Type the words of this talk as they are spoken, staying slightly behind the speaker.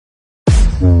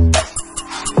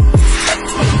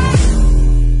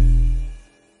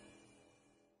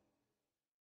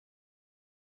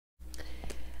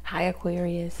Hi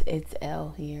Aquarius, it's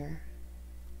Elle here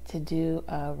to do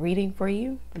a reading for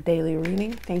you, a daily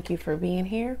reading. Thank you for being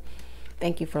here.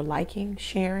 Thank you for liking,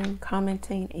 sharing,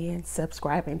 commenting, and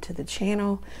subscribing to the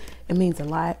channel. It means a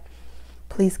lot.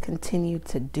 Please continue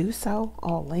to do so.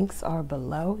 All links are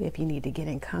below if you need to get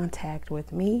in contact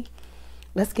with me.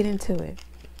 Let's get into it.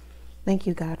 Thank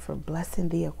you, God, for blessing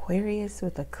the Aquarius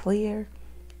with a clear,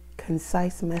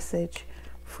 concise message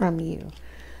from you.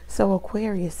 So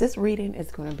Aquarius, this reading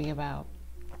is going to be about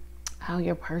how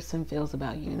your person feels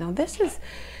about you. Now, this is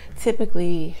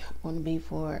typically going to be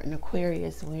for an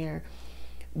Aquarius where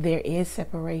there is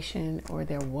separation or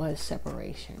there was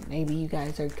separation. Maybe you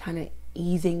guys are kind of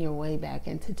easing your way back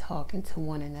into talking to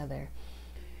one another.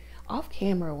 Off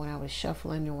camera, when I was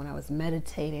shuffling and when I was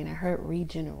meditating, I heard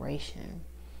regeneration.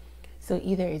 So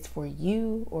either it's for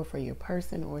you or for your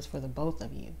person, or it's for the both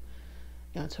of you.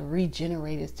 You know, to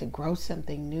regenerate is to grow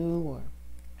something new, or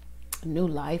a new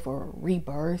life, or a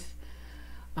rebirth,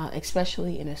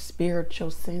 especially in a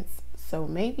spiritual sense. So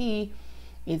maybe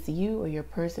it's you or your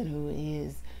person who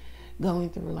is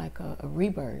going through like a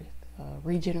rebirth,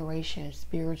 regeneration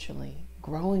spiritually,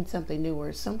 growing something new,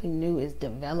 or something new is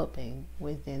developing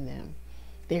within them.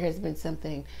 There has been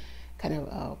something kind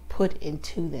of put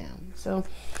into them. So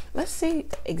let's see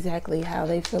exactly how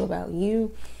they feel about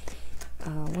you.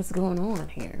 What's going on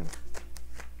here?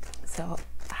 So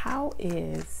how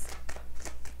is,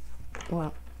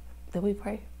 well, did we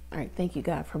pray? All right, thank you,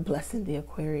 God, for blessing the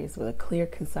Aquarius with a clear,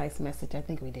 concise message. I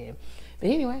think we did. But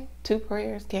anyway, 2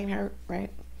 prayers can't hurt, right?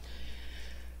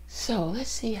 So let's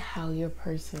see how your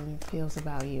person feels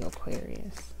about you,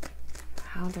 Aquarius.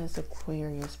 How does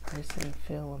Aquarius person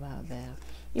feel about them?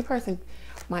 Your person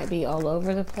might be all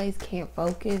over the place, can't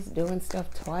focus, doing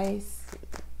stuff twice.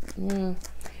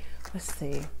 Let's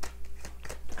see.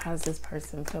 How does this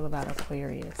person feel about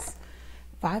Aquarius?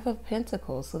 5 of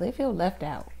Pentacles. So they feel left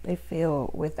out. They feel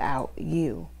without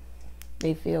you.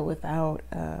 They feel without,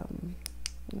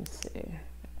 let's see if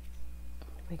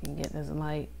we can get this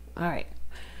light. All right.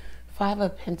 5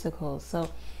 of Pentacles. So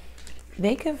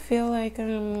they could feel like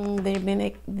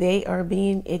they are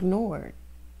being ignored.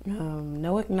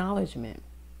 No acknowledgement.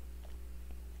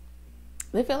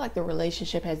 They feel like the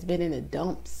relationship has been in the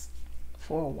dumps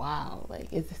for a while.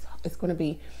 Like it's going to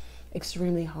be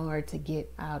extremely hard to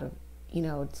get out of, you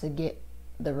know, to get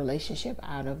the relationship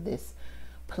out of this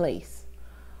place.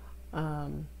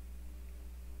 They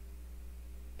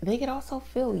could also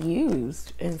feel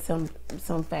used in some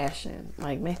fashion.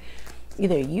 Like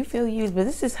either you feel used, but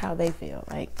this is how they feel.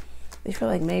 Like they feel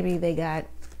like maybe they got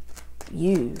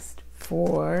used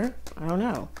for, I don't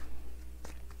know.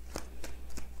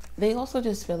 They also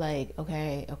just feel like,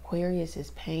 okay, Aquarius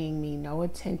is paying me no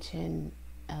attention,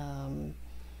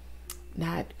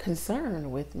 not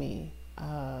concerned with me.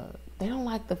 They don't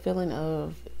like the feeling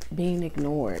of being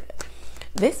ignored.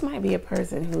 This might be a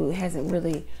person who hasn't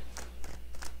really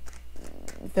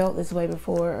felt this way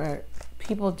before, or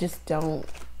people just don't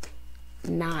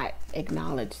not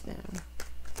acknowledge them.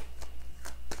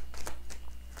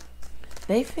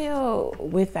 They feel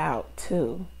without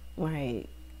too,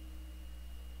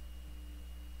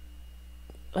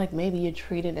 like maybe you're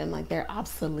treating them like they're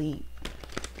obsolete,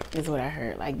 is what I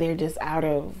heard. Like they're just out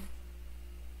of,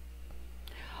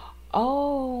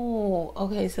 oh,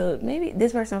 okay, so maybe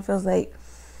this person feels like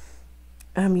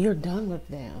you're done with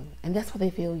them, and that's why they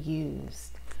feel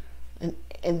used, and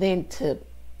then to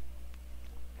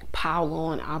pile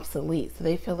on obsolete. So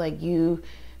they feel like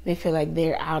they feel like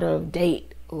they're out of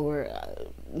date, or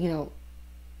you know,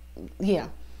 yeah,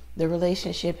 the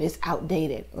relationship is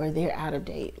outdated, or they're out of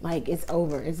date. Like it's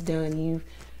over, it's done.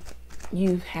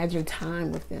 You've had your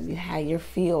time with them, you had your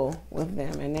feel with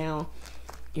them, and now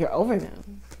you're over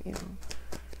them. You know,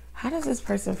 how does this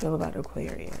person feel about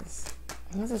Aquarius?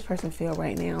 How does this person feel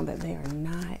right now that they are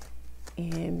not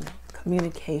in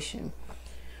communication?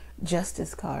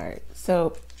 Justice card.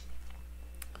 So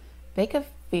they could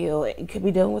feel, it could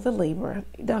be dealing with a Libra.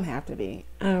 You don't have to be.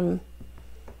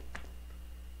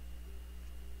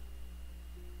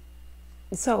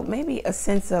 So maybe a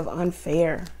sense of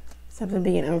unfair, something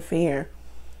being unfair.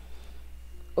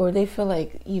 Or they feel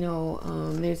like, you know,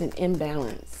 there's an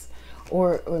imbalance.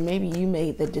 Or maybe you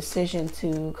made the decision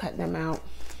to cut them out,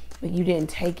 but you didn't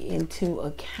take into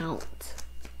account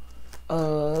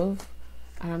of,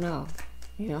 I don't know,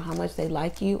 you know, how much they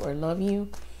like you or love you.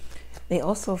 They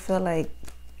also feel like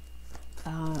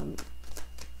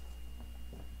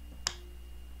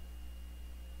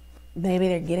maybe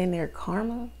they're getting their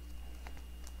karma.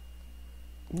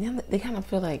 Now they kind of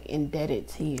feel like indebted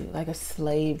to you, like a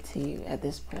slave to you at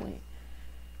this point.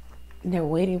 And they're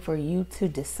waiting for you to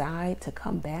decide to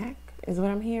come back. is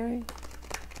what I'm hearing.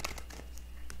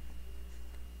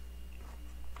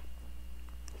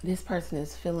 This person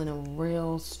is feeling a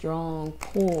real strong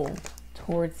pull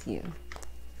towards you,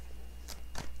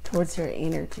 towards your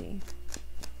energy.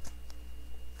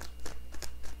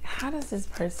 How does this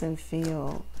person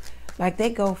feel? Like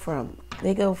they go for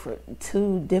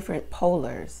two different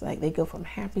polars. Like they go from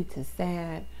happy to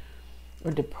sad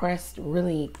or depressed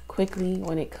really quickly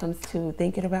when it comes to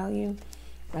thinking about you.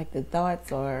 Like the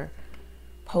thoughts are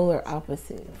polar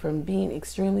opposite, from being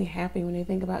extremely happy when they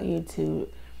think about you to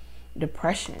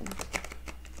depression.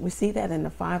 We see that in the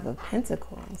Five of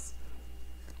Pentacles.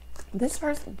 This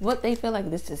person, what they feel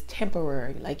like this is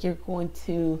temporary, like you're going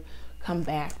to come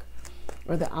back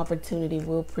or the opportunity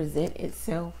will present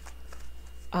itself.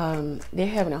 They're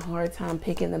having a hard time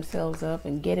picking themselves up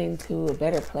and getting to a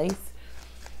better place.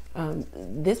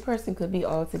 This person could be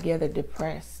altogether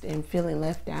depressed and feeling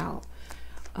left out,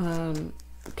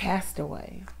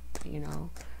 castaway, you know.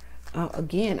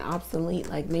 Again, obsolete,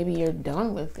 like maybe you're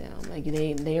done with them, like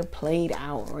they're played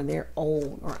out, or they're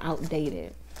old or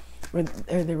outdated, or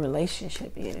the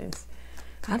relationship is.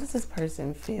 How does this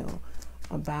person feel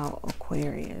about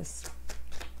Aquarius?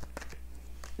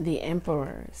 The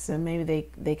Emperor. So maybe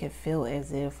they could feel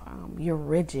as if you're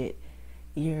rigid,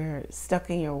 you're stuck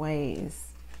in your ways,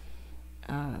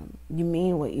 you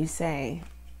mean what you say.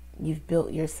 You've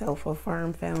built yourself a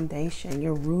firm foundation.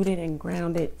 You're rooted and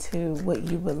grounded to what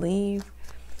you believe,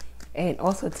 and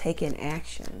also taking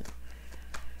action.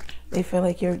 They feel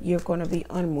like you're going to be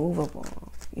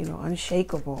unmovable, you know,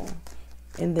 unshakable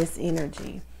in this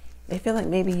energy. They feel like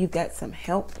maybe you've got some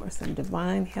help or some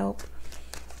divine help,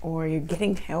 or you're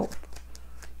getting help.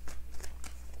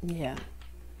 Yeah.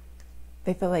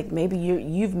 They feel like maybe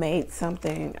you've made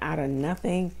something out of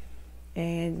nothing,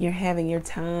 and you're having your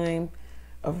time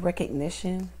of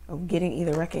recognition, of getting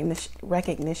either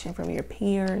recognition from your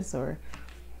peers or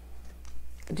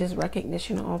just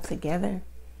recognition altogether.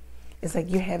 It's like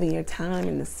you're having your time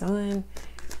in the sun.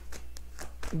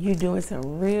 You're doing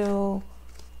some real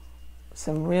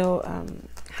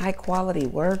high quality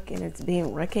work, and it's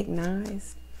being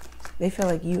recognized. They feel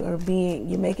like you're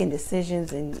making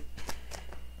decisions,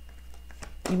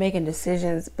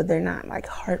 but they're not like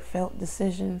heartfelt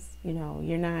decisions. You know,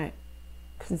 you're not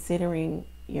considering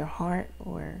your heart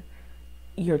or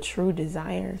your true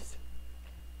desires.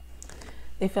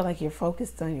 They feel like you're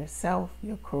focused on yourself,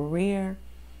 your career.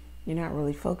 You're not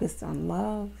really focused on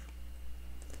love.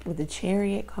 With the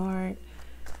Chariot card,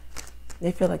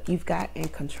 they feel like you've got in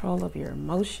control of your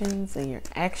emotions and your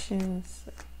actions.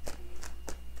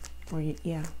 Or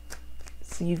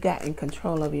so you've got in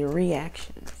control of your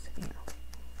reactions. You know,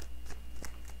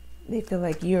 they feel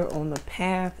like you're on the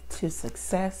path to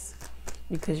success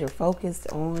because you're focused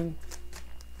on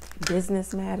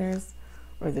business matters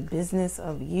or the business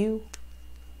of you.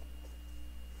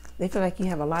 They feel like you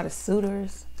have a lot of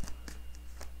suitors.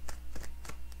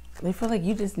 They feel like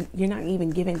you're not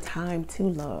even giving time to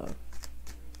love.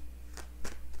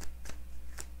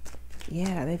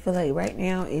 Yeah, they feel like right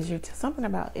now is something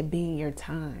about it being your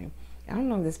time. I don't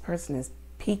know if this person is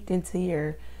peeked into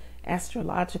your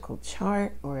astrological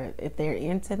chart or if they're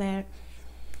into that.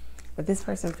 But this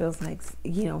person feels like,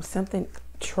 you know, something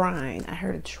trine. I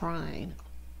heard a trine.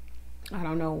 I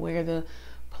don't know where the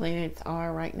planets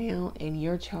are right now in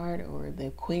your chart or the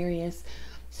Aquarius.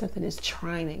 Something is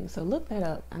trining. So look that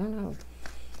up. I don't know.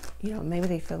 You know, maybe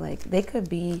they feel like they could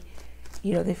be,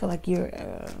 you know, they feel like you're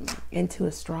into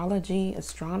astrology,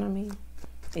 astronomy,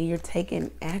 and you're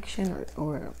taking action,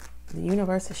 or the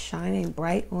universe is shining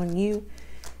bright on you.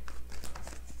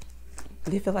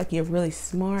 They feel like you're really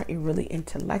smart, you're really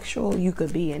intellectual. You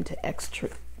could be into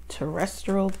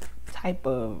extraterrestrial type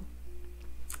of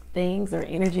things or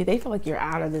energy. They feel like you're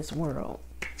out of this world.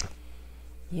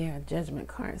 Yeah, Judgment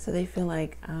card. So they feel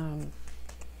like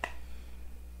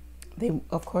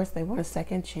of course they want a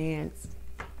second chance.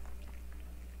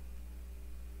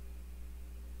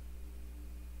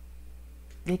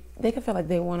 They can feel like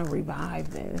they want to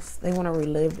revive this. They want to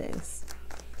relive this.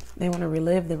 They want to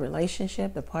relive the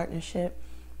relationship, the partnership,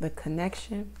 the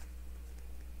connection.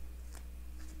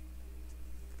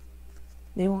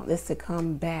 They want this to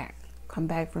come back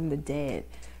from the dead.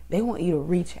 They want you to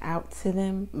reach out to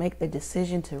them, make the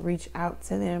decision to reach out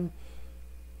to them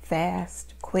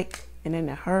fast, quick, and in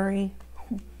a hurry.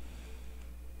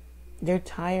 They're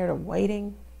tired of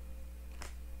waiting.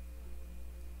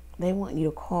 They want you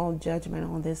to call judgment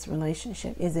on this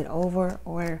relationship. Is it over,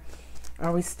 or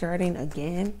are we starting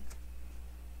again?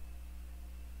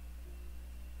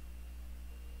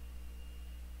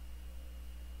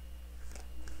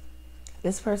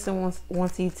 This person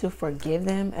wants you to forgive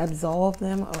them, absolve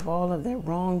them of all of their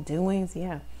wrongdoings.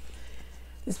 Yeah.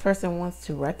 This person wants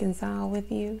to reconcile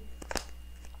with you.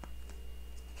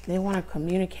 They want to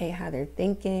communicate how they're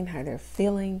thinking, how they're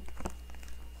feeling.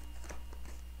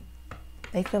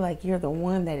 They feel like you're the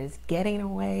one that is getting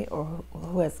away or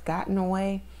who has gotten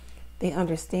away. They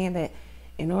understand that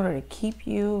in order to keep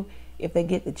you, if they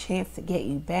get the chance to get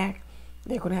you back,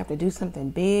 they're going to have to do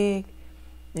something big.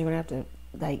 They're going to have to,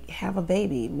 like, have a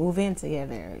baby, move in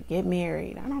together, get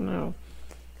married. I don't know.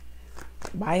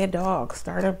 Buy a dog,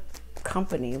 start a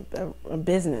company, a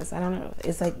business. I don't know.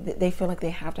 It's like they feel like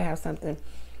they have to have something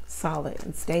solid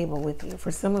and stable with you.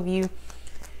 For some of you,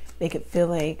 they could feel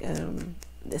like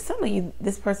some of you,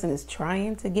 this person is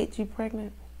trying to get you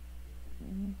pregnant.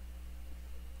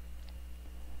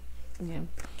 Yeah.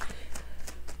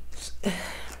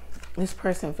 This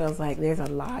person feels like there's a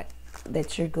lot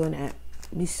that you're going to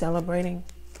be celebrating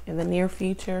in the near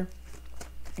future,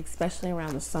 especially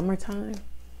around the summertime.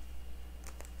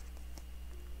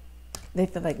 They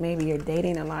feel like maybe you're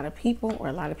dating a lot of people, or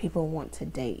a lot of people want to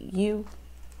date you.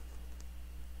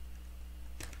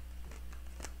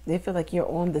 They feel like you're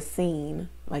on the scene,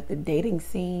 like the dating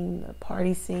scene, the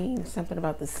party scene, something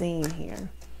about the scene here.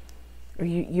 Or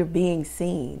you're being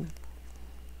seen.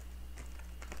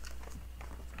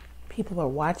 People are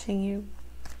watching you.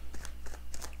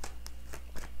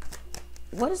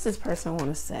 What does this person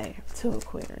want to say to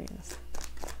Aquarius?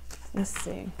 Let's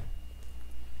see.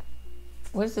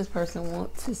 What does this person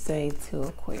want to say to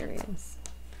Aquarius?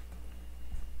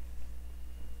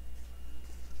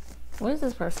 What does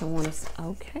this person want to say?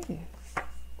 Okay.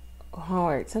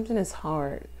 Hard. Something is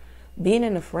hard. Being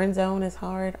in the friend zone is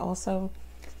hard also.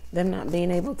 Them not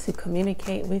being able to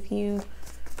communicate with you.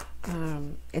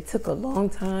 It took a long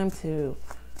time to,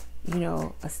 you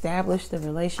know, establish the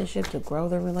relationship, to grow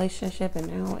the relationship, and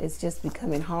now it's just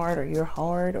becoming hard, or you're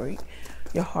hard, or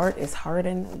your heart is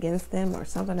hardened against them, or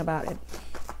something about it.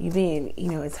 You being, you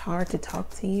know, it's hard to talk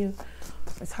to you.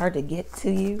 It's hard to get to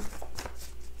you.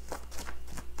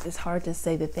 It's hard to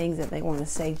say the things that they want to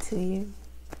say to you.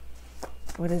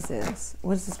 What is this?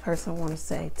 What does this person want to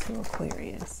say to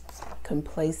Aquarius?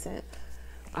 Complacent.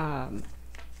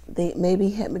 They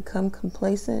maybe had become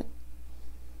complacent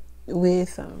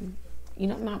with, you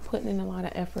know, not putting in a lot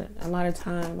of effort, a lot of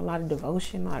time, a lot of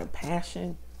devotion, a lot of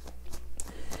passion.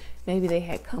 Maybe they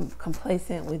had come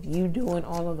complacent with you doing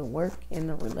all of the work in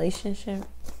the relationship.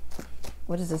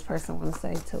 What does this person want to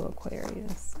say to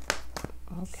Aquarius?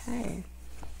 Okay.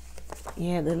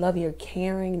 Yeah, they love your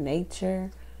caring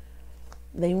nature.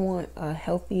 They want a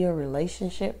healthier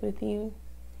relationship with you.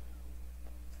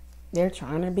 They're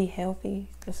trying to be healthy.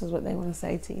 This is what they want to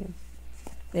say to you.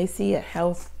 They see a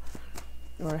healthy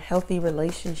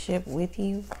relationship with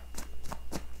you.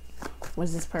 What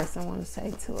does this person want to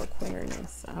say to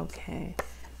Aquarius? Okay.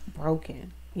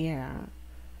 Broken. Yeah.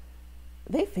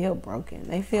 They feel broken.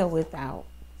 They feel without.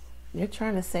 They're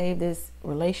trying to save this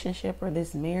relationship or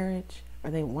this marriage,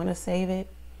 or they want to save it.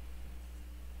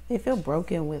 They feel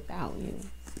broken without you.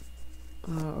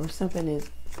 Or something is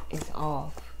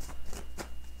off.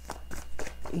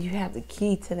 You have the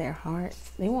key to their heart.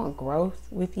 They want growth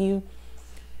with you.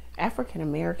 African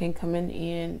American coming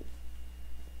in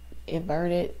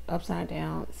inverted, upside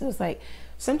down. So it's like,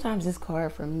 sometimes this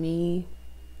card for me,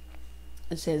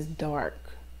 it says dark.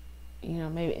 You know,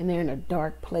 maybe, and they're in a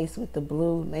dark place with the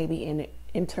blue. Maybe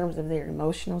in terms of their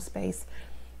emotional space,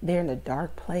 they're in a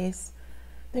dark place.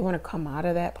 They want to come out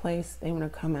of that place. They want to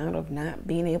come out of not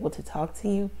being able to talk to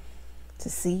you, to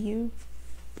see you.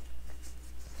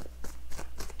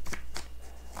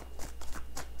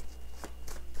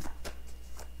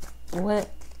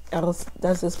 What else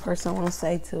does this person want to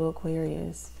say to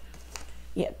Aquarius?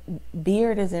 Yeah,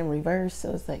 beard is in reverse,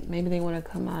 so it's like maybe they want to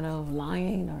come out of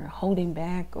lying or holding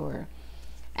back or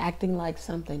acting like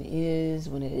something is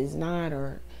when it is not,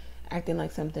 or acting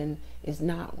like something is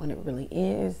not when it really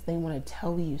is. They want to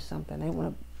tell you something. They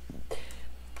want to,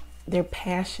 their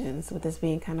passions, with this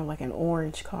being kind of like an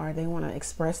orange card, they want to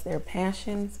express their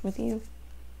passions with you.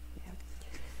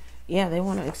 Yeah, they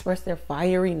want to express their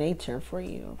fiery nature for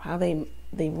you, how they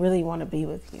really want to be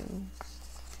with you.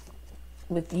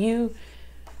 With you,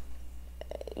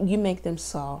 you make them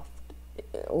soft,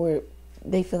 or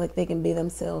they feel like they can be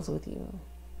themselves with you.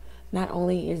 Not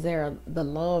only is there the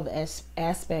love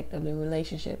aspect of the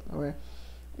relationship, or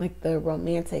like the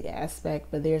romantic aspect,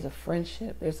 but there's a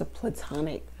friendship, there's a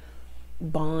platonic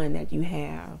bond that you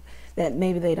have that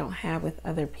maybe they don't have with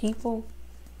other people.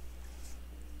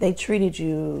 They treated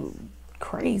you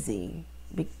crazy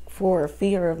for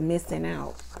fear of missing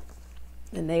out.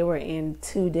 And they were in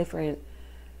two different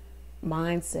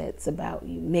mindsets about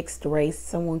you. Mixed race,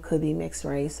 someone could be mixed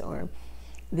race, or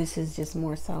this is just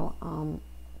more so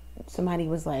somebody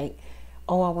was like,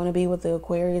 oh, I want to be with the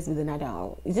Aquarius, but then I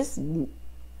don't. It's just, you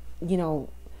know,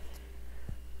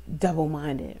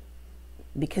 double-minded,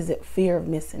 because of fear of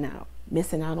missing out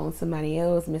on somebody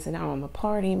else, missing out on the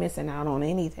party, missing out on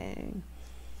anything.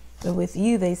 But with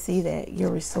you, they see that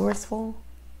you're resourceful.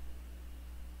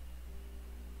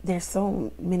 There's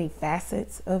so many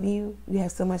facets of you. You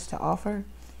have so much to offer.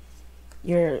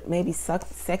 You're maybe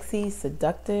sexy,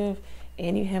 seductive,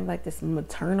 and you have like this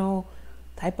maternal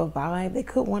type of vibe. They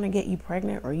could want to get you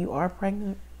pregnant, or you are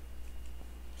pregnant.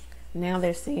 Now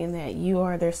they're seeing that you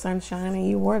are their sunshine and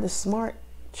you are the smart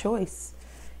choice,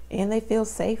 and they feel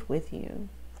safe with you.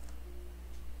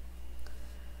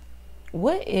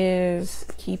 What is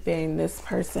keeping this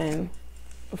person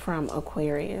from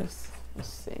Aquarius? Let's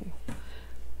see.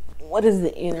 What is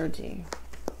the energy?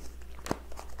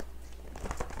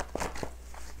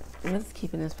 What's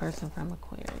keeping this person from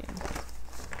Aquarius?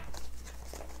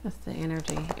 What's the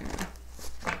energy here?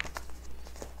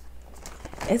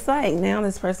 It's like now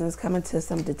this person is coming to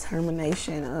some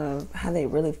determination of how they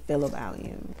really feel about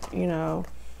you. You know,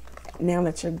 now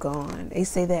that you're gone. They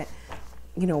say that,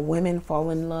 you know, women fall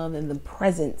in love in the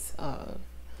presence of,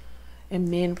 and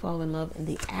men fall in love in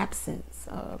the absence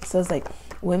of. So it's like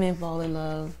women fall in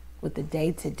love with the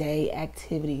day-to-day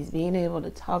activities, being able to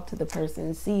talk to the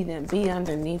person, see them, be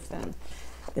underneath them.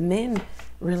 The men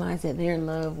realize that they're in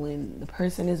love when the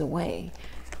person is away,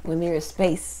 when there is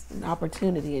space and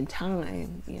opportunity and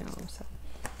time, you know. So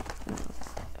you know,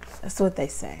 that's what they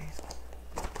say.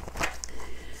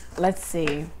 Let's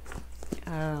see.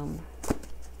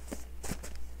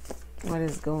 What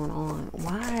is going on?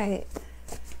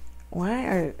 Why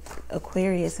are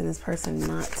Aquarius and this person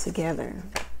not together?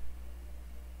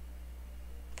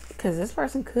 Because this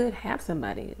person could have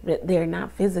somebody that they're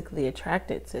not physically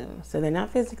attracted to. So they're not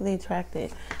physically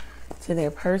attracted to their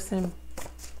person,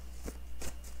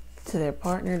 to their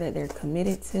partner that they're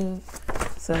committed to.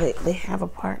 So they have a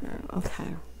partner.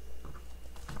 Okay.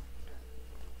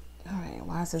 All right.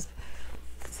 Why is this?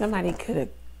 Somebody could have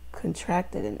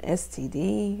contracted an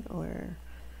STD, or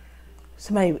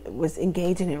somebody was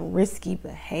engaging in risky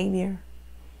behavior.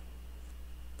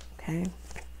 Okay.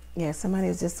 Yeah, somebody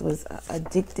was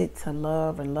addicted to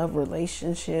love and love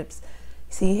relationships.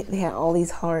 See, they had all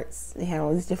these hearts. They had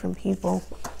all these different people.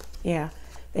 Yeah,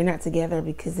 they're not together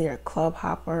because they're a club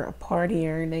hopper, a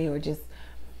partier, and they were just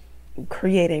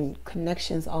creating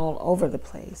connections all over the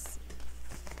place.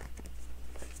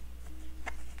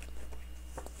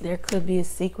 There could be a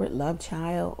secret love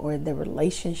child, or the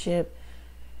relationship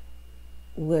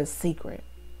was secret.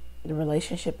 The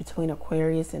relationship between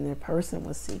Aquarius and their person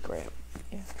was secret.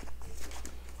 Yeah.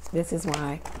 This is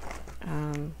why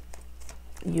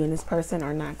you and this person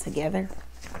are not together.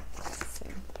 Let's see.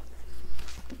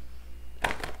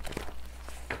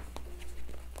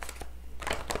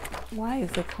 Why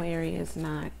is Aquarius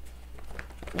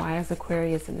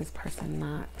and this person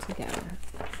not together?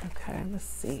 Okay, let's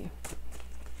see.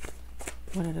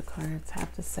 What do the cards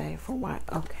have to say for why?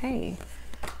 Okay.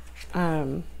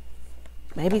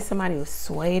 Maybe somebody was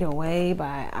swayed away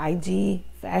by IG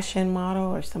fashion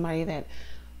model, or somebody that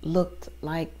looked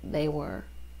like they were,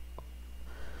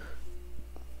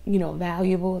 you know,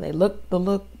 valuable. They looked the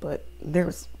look, but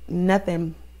there's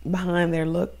nothing behind their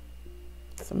look.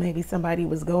 So maybe somebody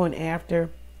was going after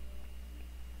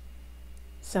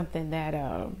something that,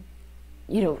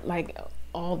 you know, like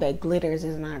all that glitters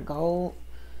is not gold.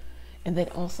 And then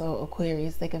also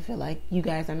Aquarius, they can feel like you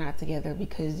guys are not together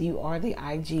because you are the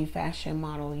IG fashion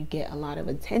model. You get a lot of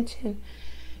attention,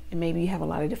 and maybe you have a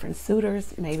lot of different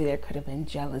suitors. Maybe there could have been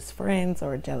jealous friends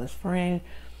or a jealous friend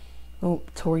who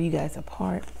tore you guys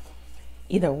apart.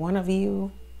 Either one of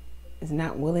you is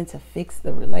not willing to fix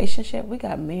the relationship. We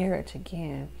got marriage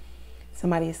again.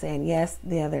 Somebody is saying yes,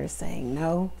 the other is saying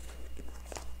no.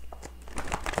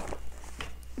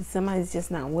 Somebody's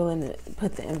just not willing to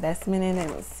put the investment in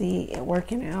it and see it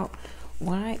working out.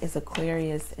 Why is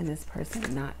Aquarius and this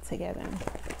person not together?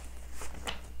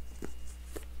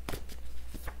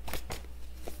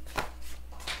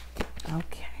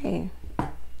 Okay.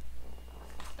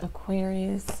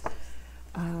 Aquarius.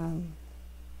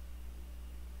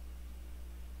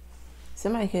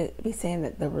 Somebody could be saying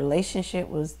that the relationship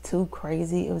was too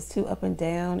crazy. It was too up and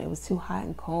down. It was too hot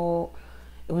and cold.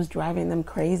 It was driving them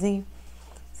crazy.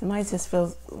 Somebody just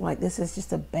feels like this is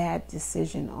just a bad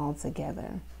decision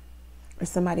altogether. Or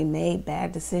somebody made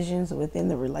bad decisions within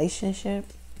the relationship.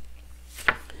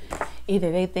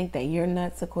 Either they think that you're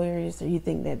nuts, Aquarius, or you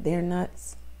think that they're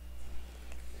nuts.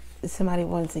 somebody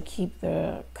wants to keep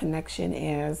the connection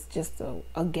as just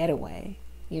a getaway,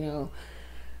 you know,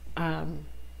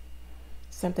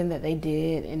 something that they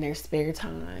did in their spare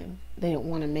time. They don't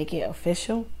want to make it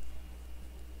official.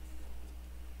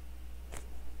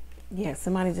 Yeah,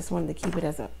 somebody just wanted to keep it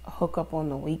as a hookup on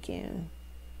the weekend.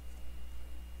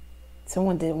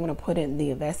 Someone didn't want to put in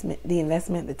the investment,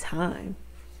 the time.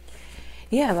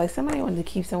 Yeah, like somebody wanted to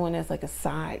keep someone as like a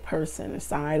side person, a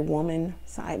side woman,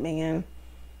 side man.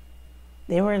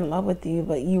 They were in love with you,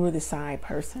 but you were the side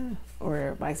person,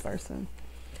 or vice versa.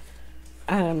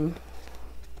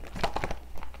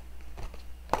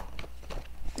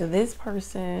 This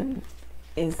person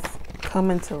is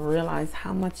coming to realize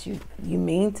how much you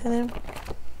mean to them,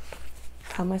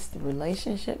 how much the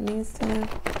relationship means to them.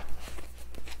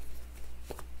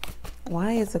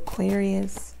 Why is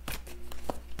Aquarius,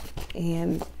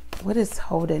 and what is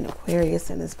holding Aquarius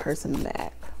and this person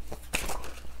back?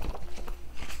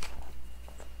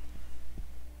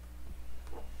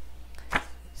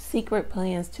 Secret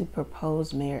plans to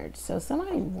propose marriage. So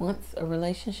somebody wants a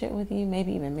relationship with you,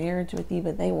 maybe even marriage with you,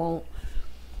 but they won't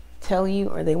tell you,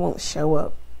 or they won't show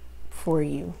up for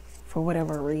you for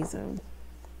whatever reason.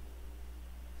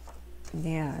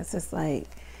 Yeah, it's just like,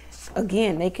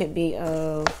 again, they could be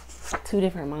of two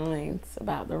different minds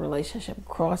about the relationship.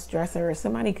 Cross-dresser, or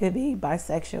somebody could be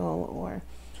bisexual, or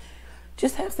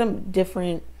just have some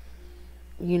different,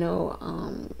 you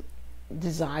know,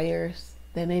 desires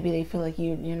that maybe they feel like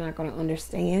you're not going to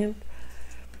understand.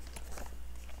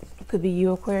 It could be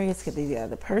you, Aquarius, could be the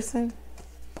other person.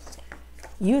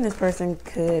 You and this person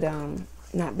could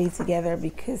not be together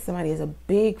because somebody is a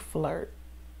big flirt.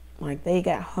 Like, they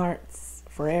got hearts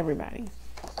for everybody.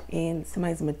 And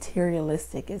somebody's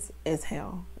materialistic as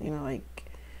hell. You know,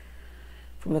 like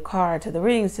from the car to the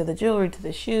rings to the jewelry to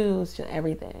the shoes to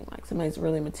everything. Like, somebody's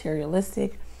really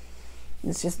materialistic.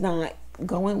 It's just not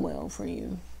going well for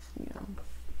you, you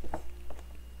know.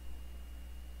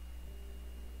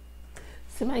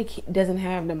 Somebody doesn't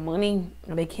have the money,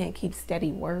 or they can't keep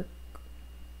steady work.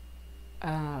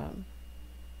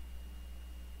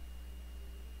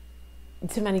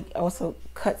 Somebody also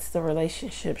cuts the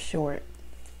relationship short.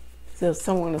 So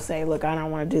someone will say, look, I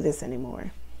don't want to do this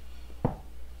anymore.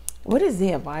 What is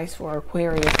the advice for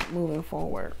Aquarius moving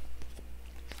forward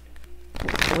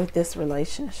with this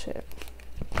relationship?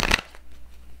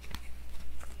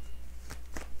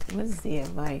 What is the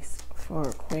advice for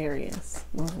Aquarius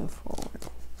moving forward?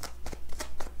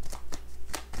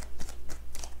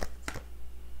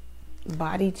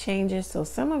 Body changes. So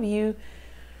some of you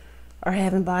are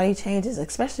having body changes,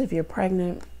 especially if you're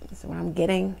pregnant. That's what I'm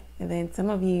getting. And then some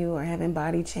of you are having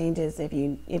body changes if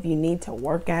you need to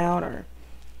work out, or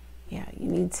yeah, you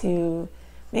need to,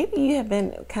 maybe you have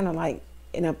been kind of like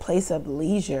in a place of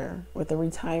leisure with the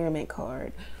retirement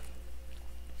card.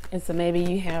 And so maybe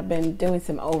you have been doing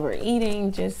some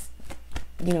overeating, just,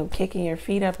 you know, kicking your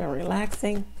feet up and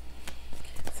relaxing.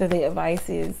 So the advice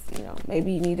is, you know,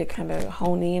 maybe you need to kind of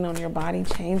hone in on your body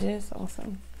changes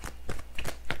also.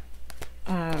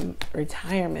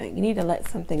 Retirement, you need to let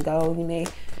something go.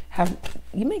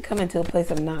 You may come into a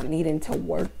place of not needing to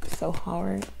work so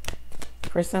hard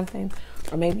for something,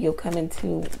 or maybe you'll come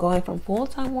into going from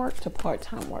full-time work to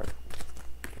part-time work.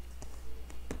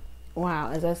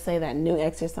 Wow, as I say, that new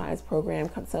exercise program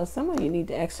comes. So some of you need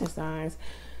to exercise.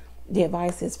 The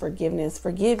advice is forgiveness.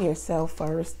 Forgive yourself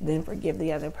first, then forgive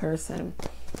the other person.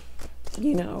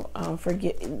 You know,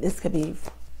 this could be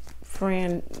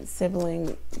friend,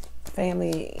 sibling,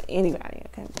 family, anybody.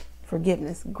 Okay,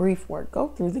 forgiveness, grief work. Go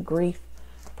through the grief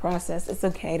process. It's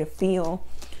okay to feel.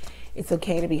 It's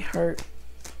okay to be hurt.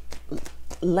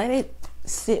 Let it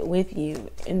sit with you,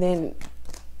 and then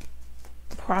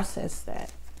process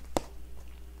that.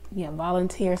 Yeah,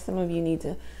 volunteer. Some of you need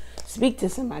to speak to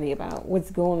somebody about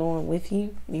what's going on with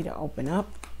you. You need to open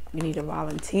up. You need to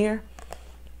volunteer.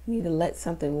 You need to let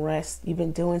something rest. You've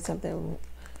been doing something,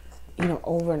 you know,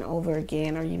 over and over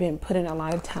again, or you've been putting a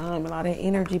lot of time, a lot of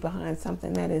energy behind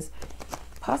something that is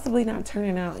possibly not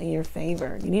turning out in your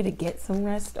favor. You need to get some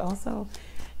rest also.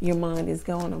 Your mind is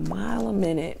going a mile a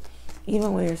minute.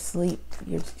 Even when you're asleep,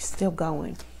 you're still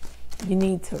going. You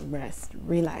need to rest,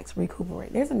 relax,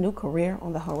 recuperate. There's a new career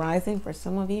on the horizon for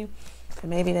some of you. And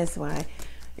maybe that's why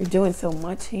you're doing so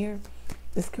much here.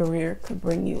 This career could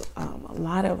bring you a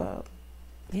lot of,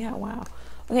 yeah, wow.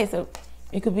 Okay, so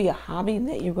it could be a hobby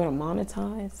that you're going to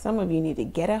monetize. Some of you need to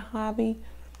get a hobby.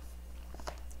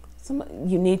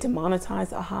 You need to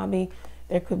monetize a hobby.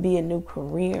 There could be a new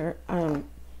career.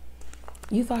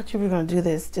 You thought you were going to do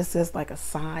this just as like a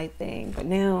side thing, but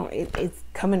now it's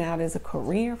coming out as a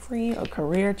career for you, a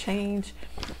career change,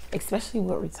 especially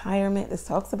with retirement. This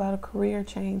talks about a career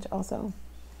change also.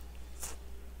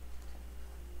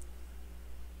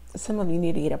 Some of you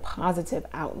need to get a positive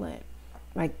outlet,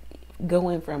 like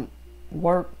going from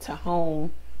work to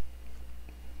home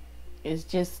is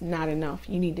just not enough.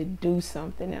 You need to do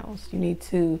something else. You need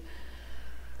to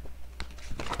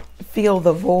fill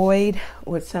the void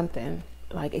with something.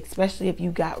 Like, especially if you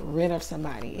got rid of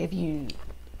somebody, if you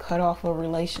cut off a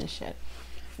relationship,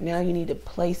 now you need to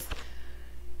place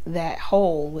that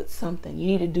hole with something. You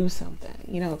need to do something,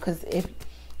 you know, because if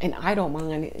an idle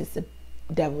mind is the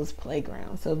devil's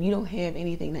playground. So if you don't have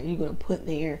anything that you're going to put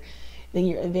there, then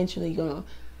you're eventually going to,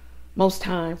 most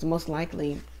times, most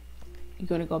likely, you're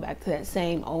going to go back to that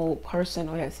same old person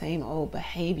or that same old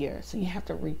behavior. So you have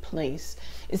to replace.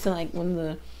 It's like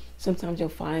sometimes you'll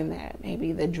find that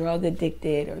maybe the drug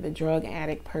addicted or the drug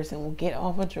addict person will get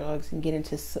off of drugs and get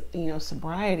into, you know,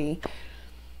 sobriety,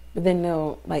 but then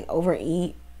they'll like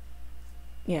overeat.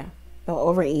 Yeah, they'll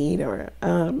overeat, or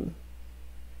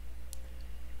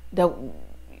they'll,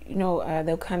 you know,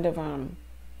 they'll kind of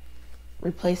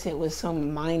replace it with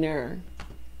some minor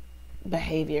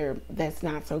behavior that's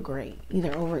not so great.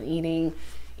 Either overeating,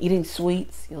 eating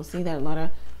sweets. You'll see that a lot of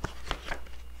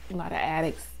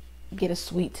addicts get a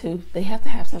sweet tooth. They have to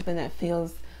have something that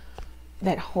fills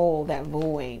that hole, that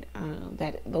void,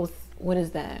 what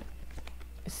is that,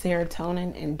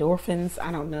 serotonin, endorphins,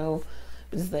 I don't know.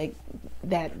 It's like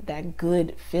that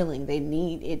good feeling. They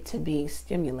need it to be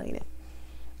stimulated.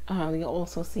 You'll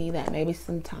also see that maybe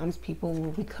sometimes people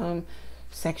will become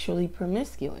sexually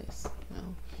promiscuous, you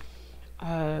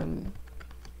know?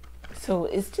 So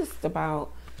it's just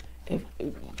about,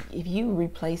 if you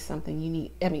replace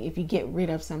something, if you get rid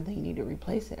of something, you need to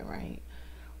replace it, right?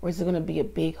 Or is it going to be a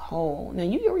big hole? Now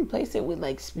you can replace it with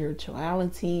like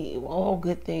spirituality, all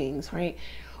good things, right?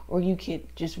 Or you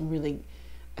could just really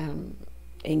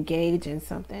engage in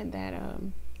something that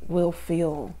will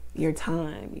fill your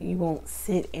time. You won't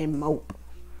sit and mope.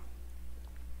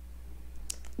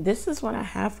 This is what I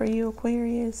have for you,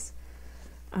 Aquarius.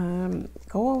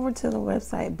 Go over to the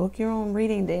website, book your own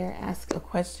reading there, ask a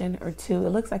question or two. It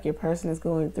looks like your person is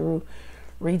going through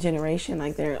regeneration,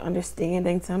 like they're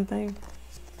understanding something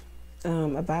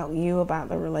about you, about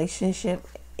the relationship.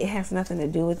 It has nothing to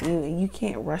do with you, and you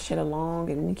can't rush it along,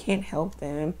 and you can't help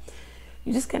them.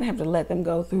 You're just gonna have to let them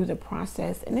go through the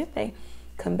process, and if they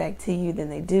come back to you, then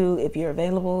they do. If you're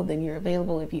available, then you're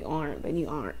available. If you aren't, then you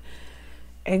aren't.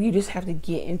 And you just have to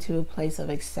get into a place of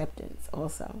acceptance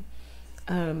also.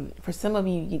 For some of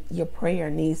you, your prayer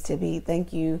needs to be,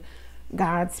 thank you,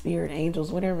 God, spirit, angels,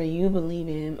 whatever you believe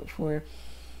in, for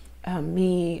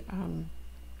me,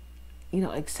 you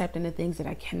know, accepting the things that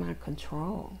I cannot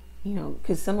control, you know,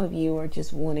 because some of you are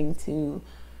just wanting to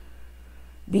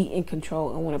be in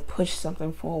control and want to push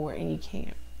something forward, and you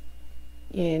can't.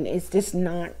 And it's just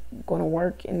not going to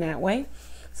work in that way.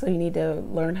 So you need to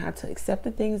learn how to accept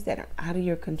the things that are out of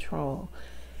your control.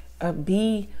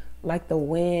 Be like the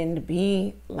wind,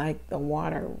 be like the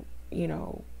water, you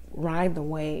know, ride the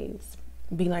waves,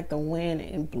 be like the wind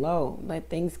and blow, let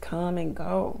things come and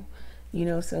go, you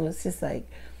know. So it's just like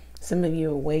some of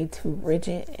you are way too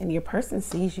rigid, and your person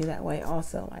sees you that way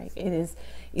also. Like it is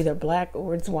either black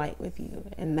or it's white with you,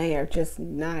 and they are just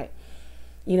not,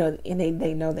 you know, and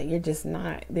they know that you're just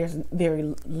not, there's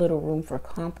very little room for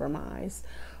compromise.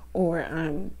 Or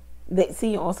they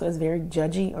see you also as very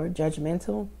judgy or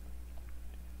judgmental.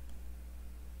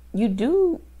 You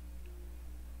do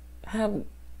have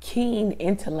keen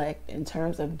intellect in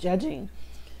terms of judging,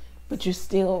 but they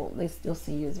still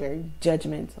see you as very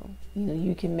judgmental. You know,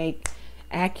 you can make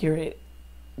accurate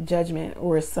judgment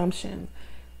or assumption,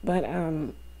 but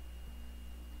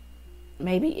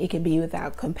maybe it can be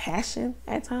without compassion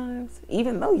at times,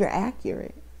 even though you're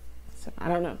accurate. So I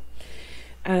don't know.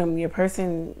 Your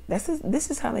person, this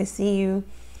is how they see you.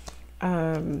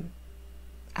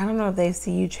 I don't know if they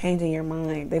see you changing your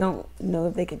mind. They don't know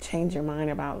if they could change your mind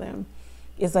about them.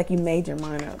 It's like you made your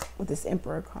mind up with this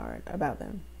Emperor card about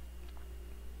them.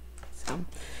 So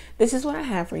this is what I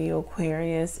have for you,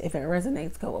 Aquarius. If it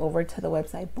resonates, go over to the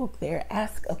website, book there,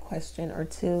 ask a question or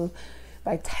two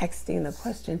by texting the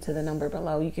question to the number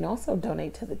below. You can also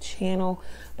donate to the channel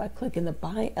by clicking the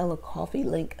Buy Elle a Coffee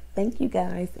link. Thank you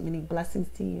guys, and many blessings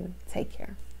to you. Take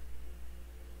care.